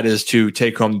 And that is to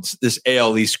take home this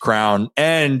AL East crown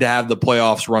and to have the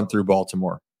playoffs run through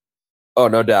Baltimore. Oh,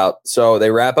 no doubt. So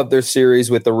they wrap up their series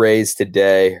with the Rays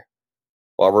today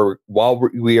while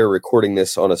we are recording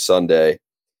this on a Sunday.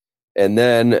 And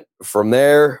then from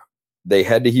there, they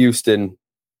head to Houston.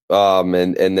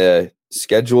 And the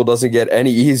schedule doesn't get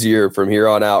any easier from here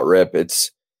on out, Rip.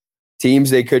 It's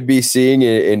teams they could be seeing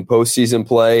in postseason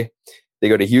play. They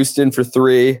go to Houston for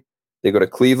 3. They go to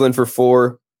Cleveland for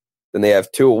 4. Then they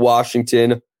have 2 at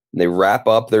Washington. And they wrap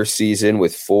up their season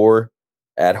with 4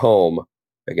 at home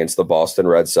against the Boston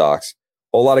Red Sox.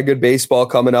 Whole lot of good baseball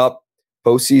coming up.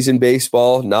 Postseason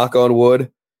baseball, knock on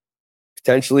wood,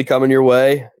 potentially coming your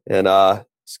way. And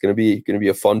it's gonna be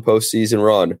a fun postseason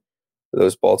run for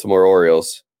those Baltimore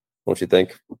Orioles. Don't you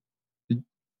think?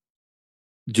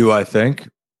 Do I think?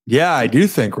 Yeah, I do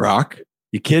think, Rock.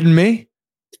 You kidding me?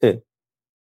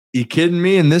 You kidding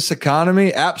me in this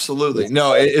economy? Absolutely.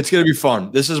 No, it's going to be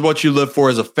fun. This is what you live for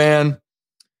as a fan,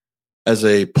 as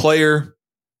a player.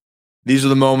 These are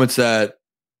the moments that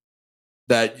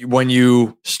when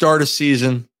you start a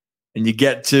season and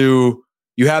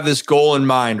you have this goal in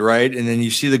mind, right? And then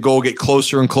you see the goal get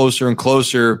closer and closer and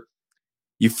closer.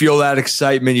 You feel that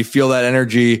excitement, you feel that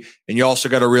energy, and you also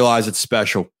got to realize it's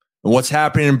special. And what's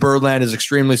happening in Birdland is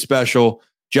extremely special.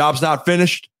 Job's not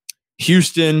finished.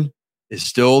 Houston is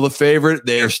still the favorite.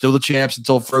 They are still the champs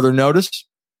until further notice.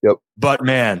 Yep. But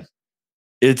man,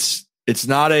 it's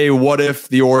not a what if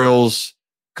the Orioles,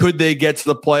 could they get to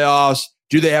the playoffs?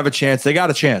 Do they have a chance? They got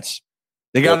a chance.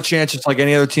 They got a chance just like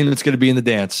any other team that's going to be in the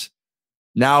dance.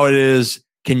 Now it is,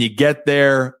 can you get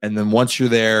there? And then once you're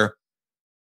there,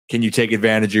 can you take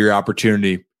advantage of your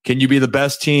opportunity? Can you be the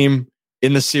best team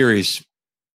in the series?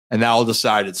 And that will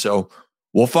decide it. So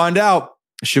we'll find out.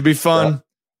 It should be fun. Yeah.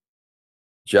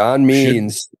 John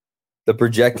Means, the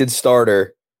projected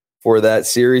starter for that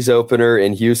series opener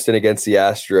in Houston against the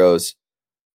Astros.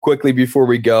 Quickly before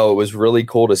we go, it was really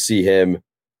cool to see him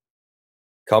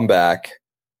come back.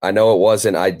 I know it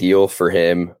wasn't ideal for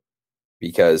him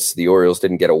because the Orioles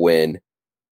didn't get a win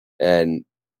and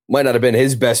might not have been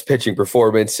his best pitching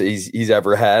performance he's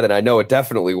ever had. And I know it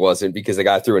definitely wasn't because the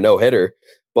guy threw a no-hitter.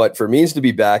 But for Means to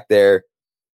be back there,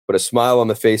 put a smile on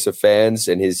the face of fans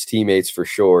and his teammates for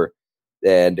sure.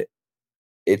 And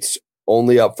it's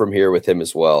only up from here with him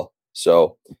as well.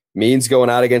 So Means going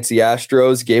out against the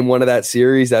Astros, game 1 of that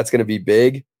series, that's going to be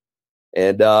big.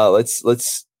 And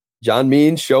let's John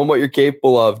Means, show him what you're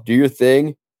capable of. Do your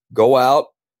thing, go out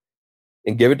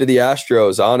and give it to the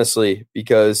Astros, honestly,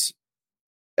 because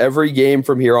every game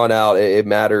from here on out, it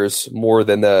matters more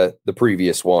than the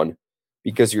previous one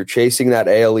because you're chasing that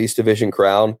AL East division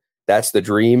crown. That's the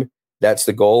dream. That's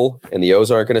the goal. And the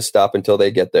O's aren't going to stop until they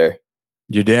get there.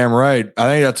 You're damn right. I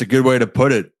think that's a good way to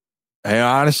put it. Hey,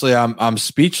 honestly, I'm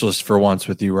speechless for once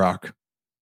with you, Rock.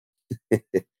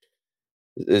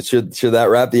 Should that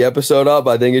wrap the episode up?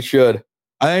 I think it should.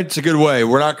 I think it's a good way.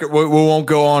 We won't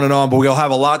go on and on, but we'll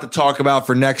have a lot to talk about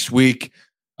for next week.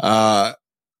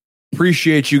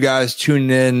 Appreciate you guys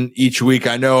tuning in each week.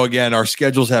 I know, again, our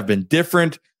schedules have been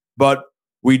different, but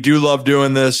we do love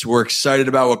doing this. We're excited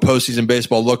about what postseason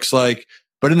baseball looks like.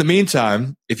 But in the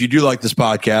meantime, if you do like this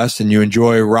podcast and you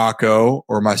enjoy Rocco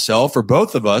or myself or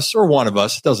both of us or one of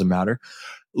us, it doesn't matter.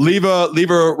 Leave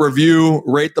a review,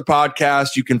 rate the podcast.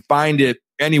 You can find it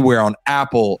anywhere on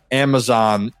Apple,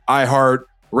 Amazon,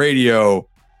 iHeartRadio,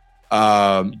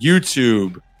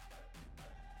 YouTube.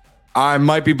 I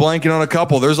might be blanking on a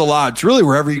couple. There's a lot. It's really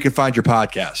wherever you can find your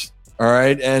podcast. All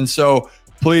right. And so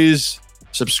please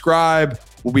subscribe.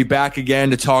 We'll be back again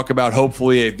to talk about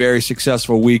hopefully a very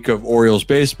successful week of Orioles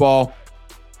baseball.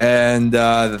 And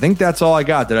I think that's all I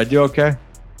got. Did I do okay?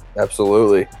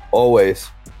 Absolutely. Always.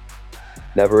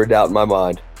 Never a doubt in my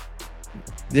mind.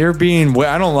 They're being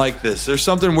I don't like this. There's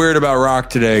something weird about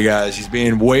Rock today, guys. He's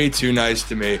being way too nice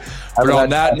to me. But on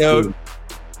that note,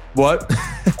 what?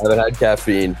 I haven't had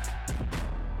caffeine.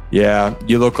 Yeah,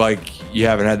 you look like you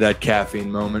haven't had that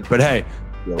caffeine moment. But hey,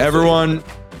 everyone,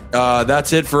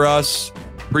 that's it for us.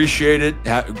 Appreciate it.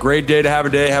 Great day to have a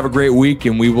day. Have a great week.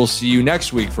 And we will see you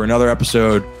next week for another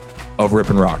episode of Rip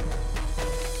and Rock.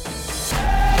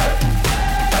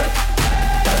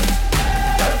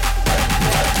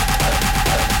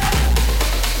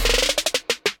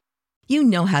 You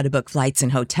know how to book flights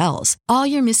and hotels. All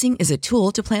you're missing is a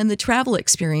tool to plan the travel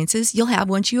experiences you'll have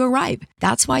once you arrive.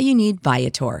 That's why you need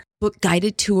Viator. Book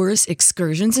guided tours,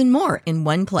 excursions, and more in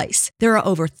one place. There are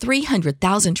over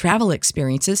 300,000 travel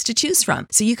experiences to choose from,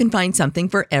 so you can find something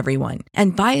for everyone.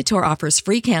 And Viator offers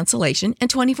free cancellation and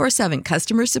 24/7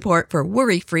 customer support for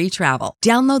worry-free travel.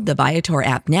 Download the Viator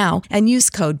app now and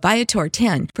use code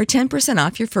Viator10 for 10%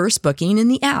 off your first booking in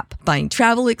the app. Find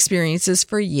travel experiences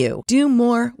for you. Do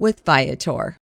more with Viator.